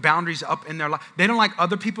like to put boundaries up in their life, they don't like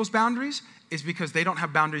other people's boundaries, is because they don't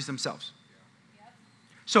have boundaries themselves.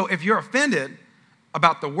 So if you're offended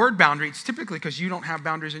about the word boundary, it's typically because you don't have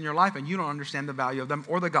boundaries in your life and you don't understand the value of them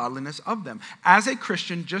or the godliness of them. As a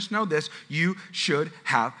Christian, just know this, you should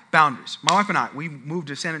have boundaries. My wife and I, we moved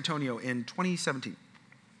to San Antonio in 2017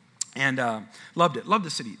 and loved it. Loved the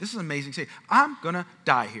city. This is an amazing city. I'm going to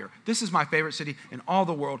die here. This is my favorite city in all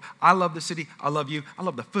the world. I love the city. I love you. I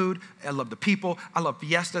love the food. I love the people. I love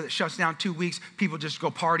Fiesta that shuts down 2 weeks. People just go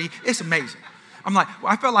party. It's amazing.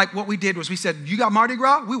 I felt like what we did was we said, you got Mardi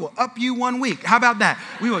Gras? We will up you 1 week. How about that?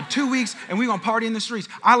 We will 2 weeks and we're going to party in the streets.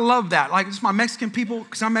 I love that. Like, this is my Mexican people,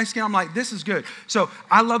 because I'm Mexican. I'm like, this is good. So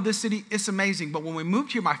I love this city. It's amazing. But when we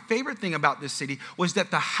moved here, my favorite thing about this city was that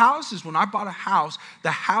the houses, when I bought a house, the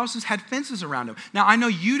houses had fences around them. Now, I know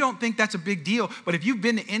you don't think that's a big deal, but if you've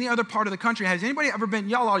been to any other part of the country, has anybody ever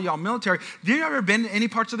been, all y'all military, have you ever been to any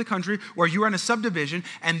parts of the country where you were in a subdivision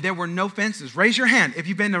and there were no fences? Raise your hand if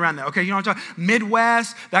you've been around there. Okay, you know what I'm talking about?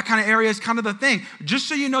 Midwest, that kind of area is kind of the thing. Just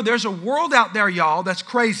so you know, there's a world out there, y'all, that's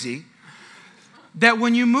crazy, that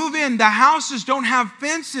when you move in, the houses don't have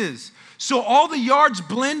fences. So all the yards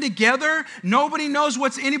blend together. Nobody knows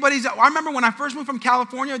what's anybody's. I remember when I first moved from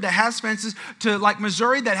California that has fences to like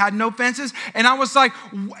Missouri that had no fences. And I was like,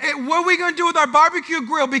 what are we going to do with our barbecue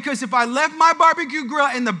grill? Because if I left my barbecue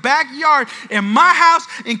grill in the backyard in my house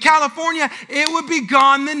in California, it would be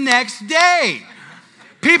gone the next day.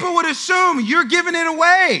 People would assume you're giving it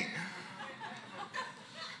away.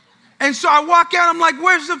 And so I walk out, I'm like,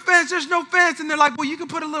 where's the fence? There's no fence. And they're like, well, you can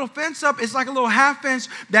put a little fence up. It's like a little half fence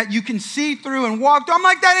that you can see through and walk through. I'm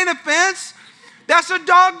like, that ain't a fence. That's a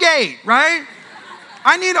dog gate, right?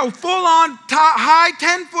 I need a full-on high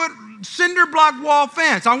 10-foot cinder block wall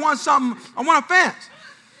fence. I want a fence.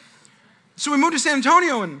 So we moved to San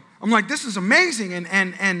Antonio, and I'm like, this is amazing.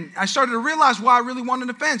 And I started to realize why I really wanted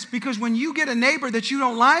a fence. Because when you get a neighbor that you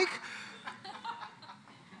don't like,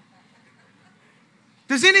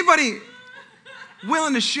 does anybody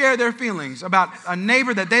willing to share their feelings about a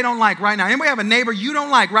neighbor that they don't like right now? Anybody have a neighbor you don't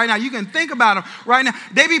like right now? You can think about them right now.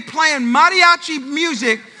 They be playing mariachi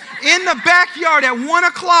music in the backyard at 1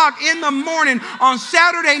 o'clock in the morning on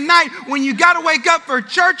Saturday night when you got to wake up for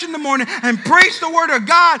church in the morning and preach the word of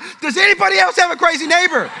God. Does anybody else have a crazy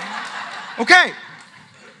neighbor? Okay.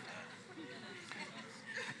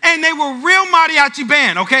 And they were real mariachi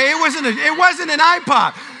band, okay? It wasn't an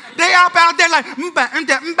iPod. They up out there like,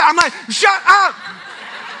 I'm like, shut up.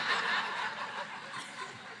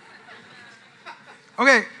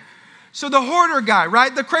 Okay, so the hoarder guy,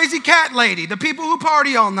 right? The crazy cat lady, the people who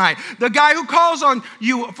party all night, the guy who calls on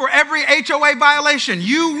you for every HOA violation.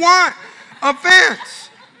 You want a fence.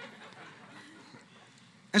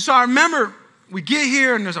 And so I remember we get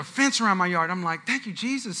here and there's a fence around my yard. I'm like, thank you,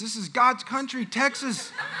 Jesus. This is God's country,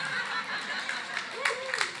 Texas.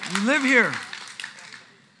 You live here.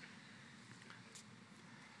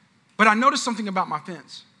 But I noticed something about my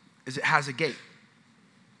fence, is it has a gate.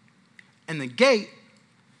 And the gate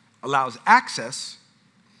allows access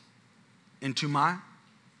into my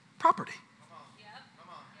property.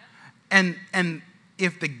 And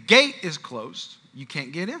if the gate is closed, you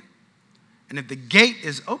can't get in. And if the gate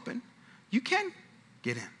is open, you can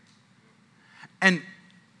get in. And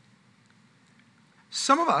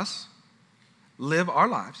some of us live our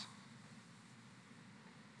lives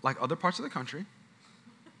like other parts of the country,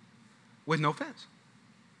 with no fence.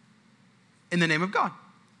 In the name of God,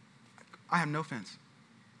 I have no fence.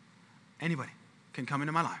 Anybody can come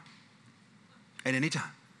into my life at any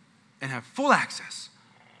time and have full access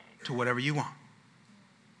to whatever you want.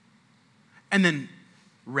 And then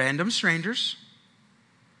random strangers,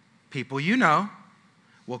 people you know,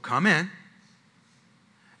 will come in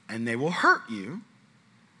and they will hurt you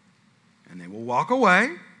and they will walk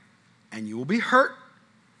away and you will be hurt.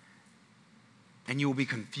 And you will be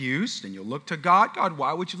confused and you'll look to God. God,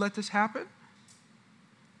 why would you let this happen?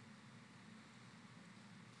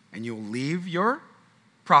 And you'll leave your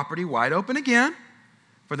property wide open again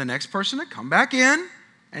for the next person to come back in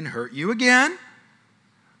and hurt you again.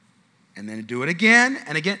 And then do it again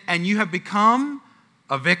and again. And you have become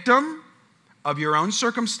a victim of your own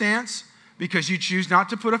circumstance because you choose not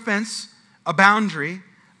to put a fence, a boundary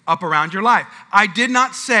up around your life. I did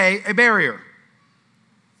not say a barrier.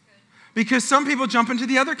 Because some people jump into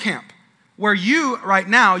the other camp where you, right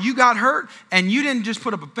now, you got hurt and you didn't just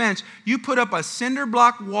put up a fence. You put up a cinder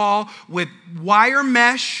block wall with wire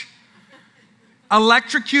mesh,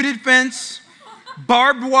 electrocuted fence,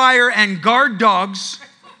 barbed wire, and guard dogs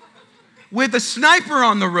with a sniper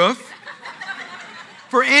on the roof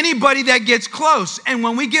for anybody that gets close. And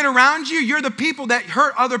when we get around you, you're the people that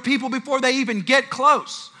hurt other people before they even get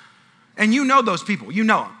close. And you know those people. You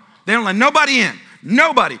know them. They don't let nobody in.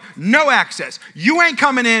 Nobody, no access. You ain't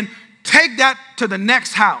coming in. Take that to the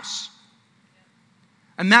next house.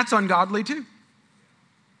 And that's ungodly too.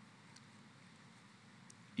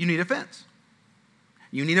 You need a fence.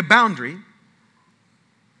 You need a boundary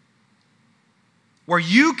where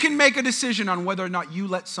you can make a decision on whether or not you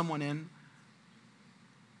let someone in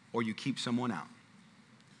or you keep someone out.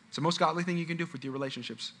 It's the most godly thing you can do with your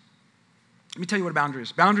relationships. Let me tell you what a boundary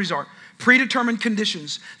is. Boundaries are predetermined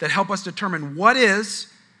conditions that help us determine what is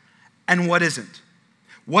and what isn't.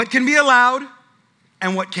 What can be allowed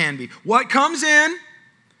and what can be. What comes in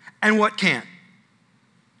and what can't.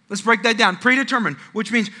 Let's break that down. Predetermined,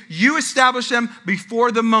 which means you establish them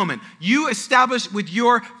before the moment. You establish with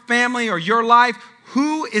your family or your life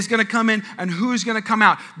who is going to come in and who is going to come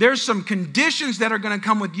out. There's some conditions that are going to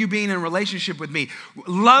come with you being in relationship with me.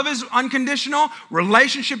 Love is unconditional.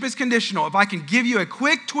 Relationship is conditional. If I can give you a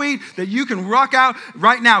quick tweet that you can rock out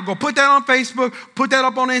right now, go put that on Facebook, put that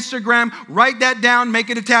up on Instagram, write that down, make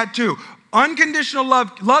it a tattoo. Unconditional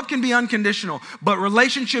love can be unconditional, but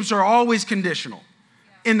relationships are always conditional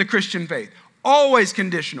in the Christian faith. Always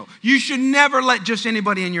conditional. You should never let just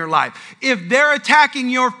anybody in your life. If they're attacking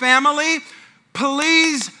your family,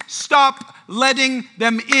 please stop letting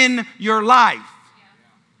them in your life.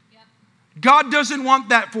 God doesn't want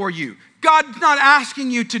that for you. God's not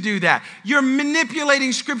asking you to do that. You're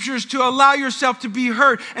manipulating scriptures to allow yourself to be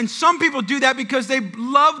hurt. And some people do that because they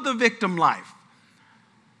love the victim life.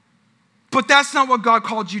 But that's not what God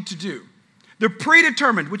called you to do. They're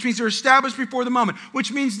predetermined, which means they're established before the moment,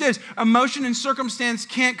 which means this: emotion and circumstance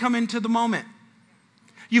can't come into the moment.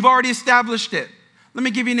 You've already established it. Let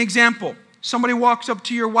me give you an example. Somebody walks up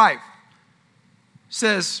to your wife,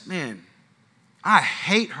 says, man, I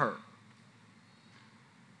hate her.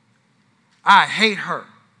 I hate her.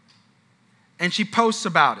 And she posts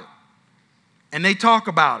about it. And they talk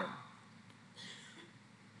about her.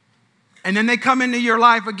 And then they come into your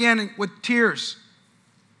life again with tears.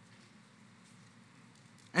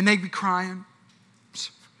 And they be crying.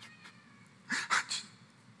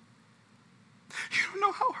 You don't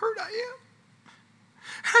know how hurt I am.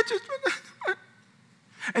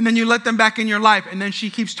 And then you let them back in your life, and then she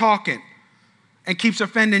keeps talking and keeps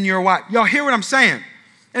offending your wife. Y'all hear what I'm saying?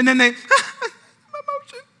 And then they, emotion.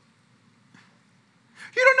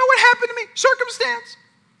 You don't know what happened to me. Circumstance.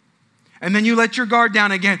 And then you let your guard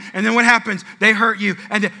down again. And then what happens? They hurt you.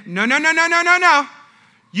 And then, no.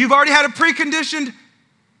 You've already had a preconditioned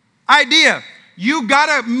idea. You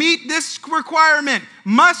gotta meet this requirement.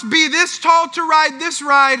 Must be this tall to ride this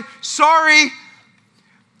ride. Sorry.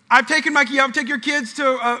 I've taken your kids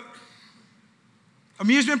to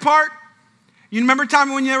amusement park. You remember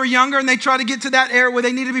time when they were younger and they tried to get to that area where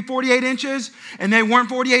they needed to be 48 inches and they weren't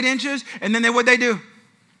 48 inches, and then what'd they do?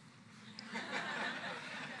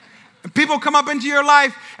 And people come up into your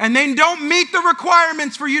life and they don't meet the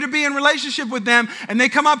requirements for you to be in relationship with them, and they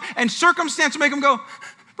come up and circumstance will make them go,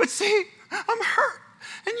 but see, I'm hurt.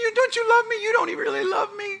 And don't you love me? You don't even really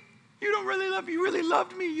love me. You don't really love me. You really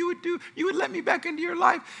loved me. You would let me back into your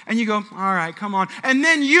life. And you go, all right, come on. And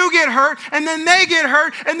then you get hurt, and then they get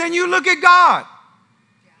hurt, and then you look at God.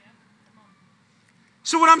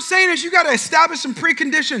 So what I'm saying is you got to establish some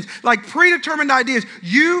preconditions, like predetermined ideas.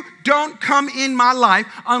 You don't come in my life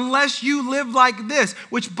unless you live like this,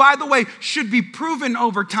 which, by the way, should be proven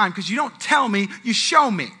over time, because you don't tell me, you show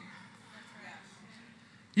me.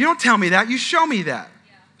 You don't tell me that, you show me that.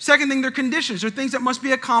 Second thing, they're conditions. They're things that must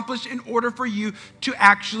be accomplished in order for you to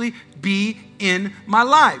actually be in my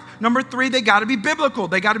life. Number 3, they got to be biblical.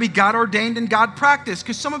 They got to be God ordained and God practiced.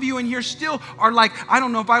 Because some of you in here still are like, I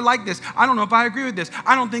don't know if I like this. I don't know if I agree with this.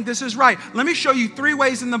 I don't think this is right. Let me show you 3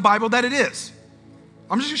 ways in the Bible that it is.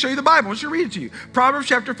 I'm just going to show you the Bible. I'm just going to read it to you. Proverbs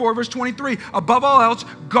chapter 4, verse 23. Above all else,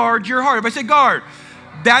 guard your heart. If I say guard,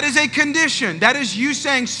 that is a condition. That is you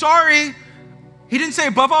saying, sorry. He didn't say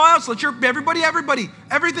above all else, let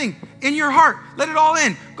everything in your heart, let it all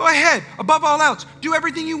in. Go ahead, above all else, do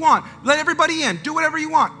everything you want. Let everybody in, do whatever you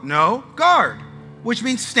want. No, guard, which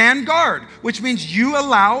means stand guard, which means you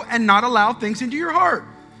allow and not allow things into your heart.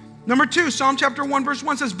 Number 2, Psalm chapter 1, verse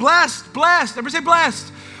 1 says, blessed, everybody say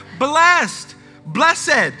blessed,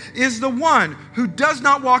 blessed is the one who does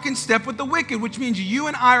not walk in step with the wicked, which means you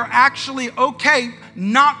and I are actually okay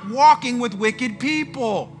not walking with wicked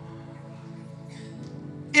people.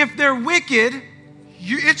 If they're wicked,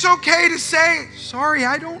 it's okay to say, sorry,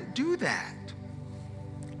 I don't do that.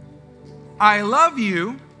 I love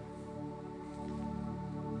you,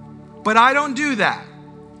 but I don't do that.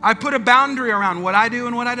 I put a boundary around what I do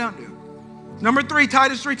and what I don't do. Number 3,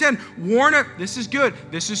 Titus 3:10, warn it. This is good.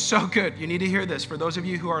 This is so good. You need to hear this for those of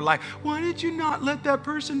you who are like, why did you not let that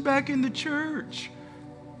person back in the church?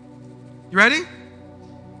 You ready?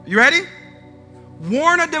 You ready?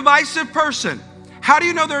 Warn a divisive person. How do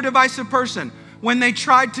you know they're a divisive person? When they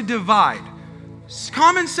tried to divide.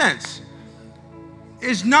 Common sense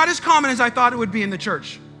is not as common as I thought it would be in the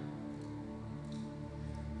church.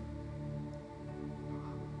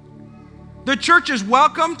 The church is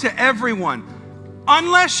welcome to everyone.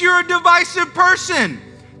 Unless you're a divisive person,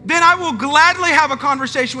 then I will gladly have a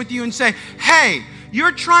conversation with you and say, hey,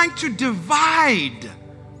 you're trying to divide.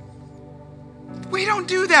 We don't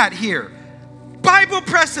do that here. Bible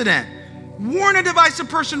precedent. Warn a divisive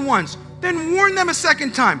person once, then warn them a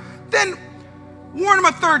second time. Then Warn them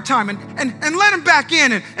a third time and let them back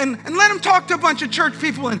in and let them talk to a bunch of church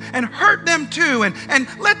people and hurt them too and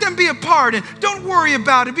let them be a part and don't worry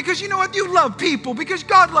about it because you know what? You love people because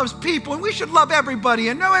God loves people and we should love everybody.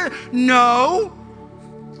 And no.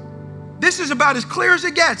 This is about as clear as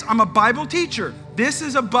it gets. I'm a Bible teacher. This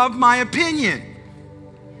is above my opinion,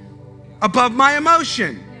 above my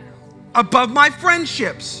emotion, above my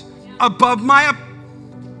friendships, above my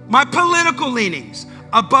political leanings,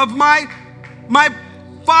 above my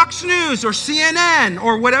Fox News or CNN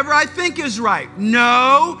or whatever I think is right.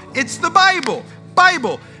 No, it's the Bible.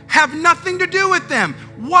 Bible. Have nothing to do with them.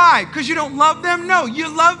 Why? Because you don't love them? No,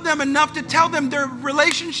 you love them enough to tell them their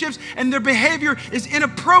relationships and their behavior is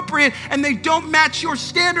inappropriate and they don't match your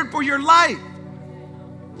standard for your life.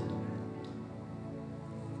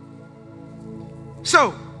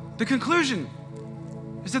 So, the conclusion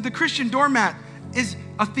is that the Christian doormat is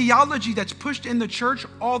a theology that's pushed in the church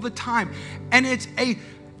all the time. And it's a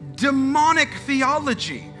demonic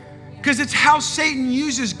theology because it's how Satan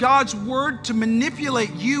uses God's word to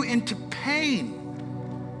manipulate you into pain.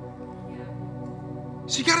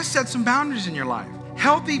 So you got to set some boundaries in your life.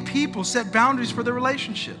 Healthy people set boundaries for their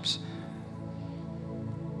relationships.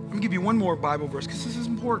 I'm gonna give you one more Bible verse because this is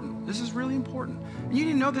important. This is really important. And you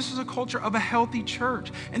need to know this is a culture of a healthy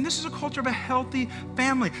church. And this is a culture of a healthy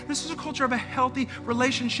family. This is a culture of a healthy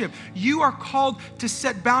relationship. You are called to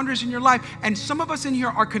set boundaries in your life. And some of us in here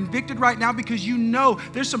are convicted right now because you know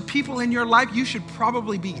there's some people in your life you should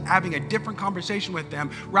probably be having a different conversation with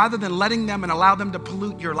them rather than letting them and allow them to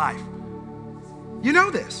pollute your life. You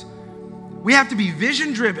know this. We have to be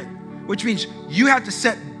vision driven, which means you have to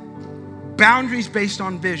set boundaries based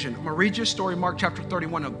on vision. I'm going to read you a story, Mark chapter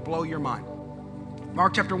 31. It'll blow your mind.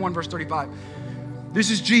 Mark chapter 1, verse 35. This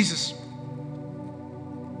is Jesus.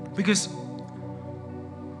 Because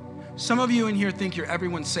some of you in here think you're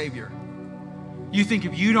everyone's savior. You think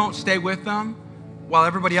if you don't stay with them while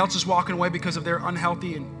everybody else is walking away because of their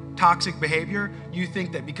unhealthy and toxic behavior, you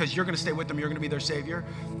think that because you're going to stay with them, you're going to be their savior.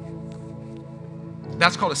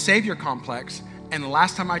 That's called a savior complex. And the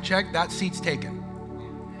last time I checked, that seat's taken.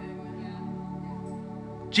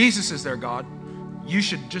 Jesus is their God. You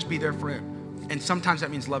should just be their friend. And sometimes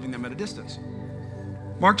that means loving them at a distance.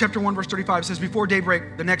 Mark chapter 1, verse 35 says, before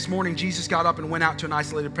daybreak the next morning, Jesus got up and went out to an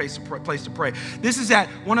isolated place to pray. This is at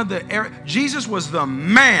one of the, Jesus was the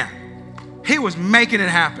man. He was making it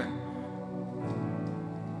happen.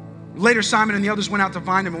 Later, Simon and the others went out to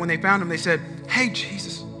find him. And when they found him, they said, hey,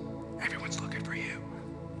 Jesus, everyone's looking for you.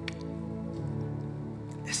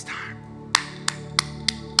 It's time.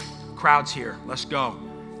 Crowd's here. Let's go.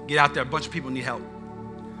 Get out there. A bunch of people need help.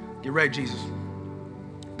 Get ready, Jesus.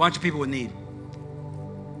 A bunch of people with need.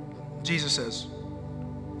 Jesus says,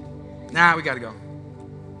 nah, we got to go.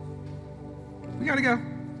 We got to go.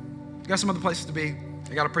 We got some other places to be.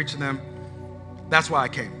 I got to preach to them. That's why I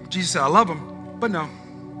came. Jesus said, I love them, but no.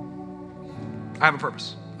 I have a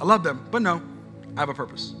purpose. I love them, but no. I have a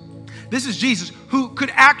purpose. This is Jesus who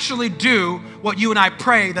could actually do what you and I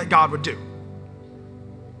pray that God would do.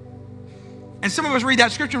 And some of us read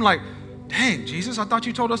that scripture and we're like, dang, Jesus, I thought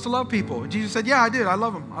you told us to love people. And Jesus said, yeah, I did. I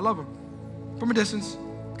love them. I love them from a distance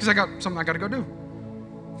because I got something I got to go do.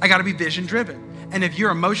 I got to be vision driven. And if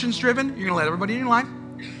you're emotions driven, you're going to let everybody in your life.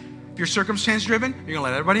 If you're circumstance driven, you're going to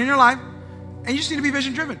let everybody in your life. And you just need to be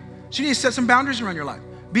vision driven. So you need to set some boundaries around your life.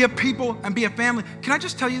 Be a people and be a family. Can I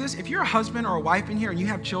just tell you this? If you're a husband or a wife in here and you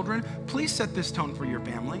have children, please set this tone for your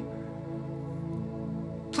family.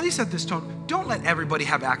 Please set this tone. Don't let everybody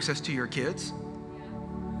have access to your kids.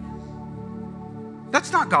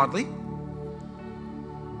 That's not godly.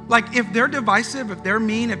 Like if they're divisive, if they're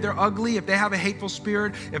mean, if they're ugly, if they have a hateful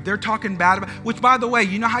spirit, if they're talking bad about, which by the way,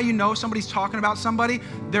 you know how you know somebody's talking about somebody?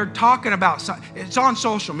 They're talking about, it's on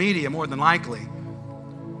social media more than likely.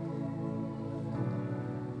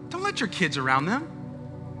 Don't let your kids around them.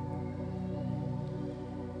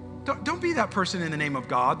 Don't be that person in the name of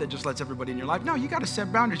God that just lets everybody in your life. No, you got to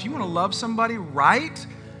set boundaries. You want to love somebody, right?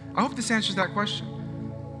 I hope this answers that question.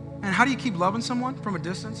 And how do you keep loving someone from a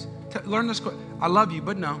distance? Learn this. I love you,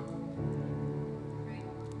 but no.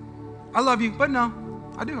 I love you, but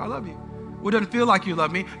no. I do. I love you. Well, it doesn't feel like you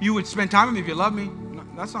love me. You would spend time with me if you love me. No,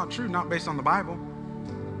 that's not true. Not based on the Bible.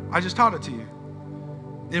 I just taught it to you.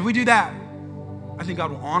 And if we do that, I think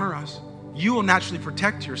God will honor us. You will naturally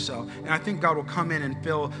protect yourself. And I think God will come in and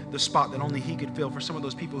fill the spot that only He could fill for some of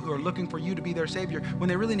those people who are looking for you to be their Savior when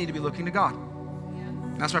they really need to be looking to God.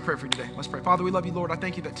 And that's my prayer for you today. Let's pray. Father, we love you, Lord. I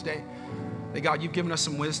thank you that today, that God, you've given us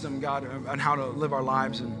some wisdom, God, on how to live our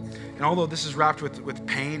lives. And although this is wrapped with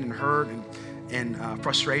pain and hurt and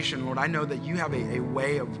frustration, Lord, I know that you have a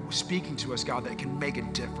way of speaking to us, God, that can make a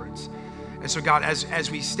difference. And so, God, as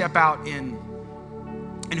we step out in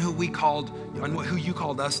who you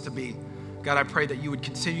called us to be, God, I pray that you would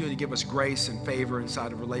continue to give us grace and favor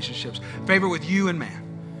inside of relationships, favor with you and man.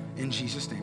 In Jesus' name.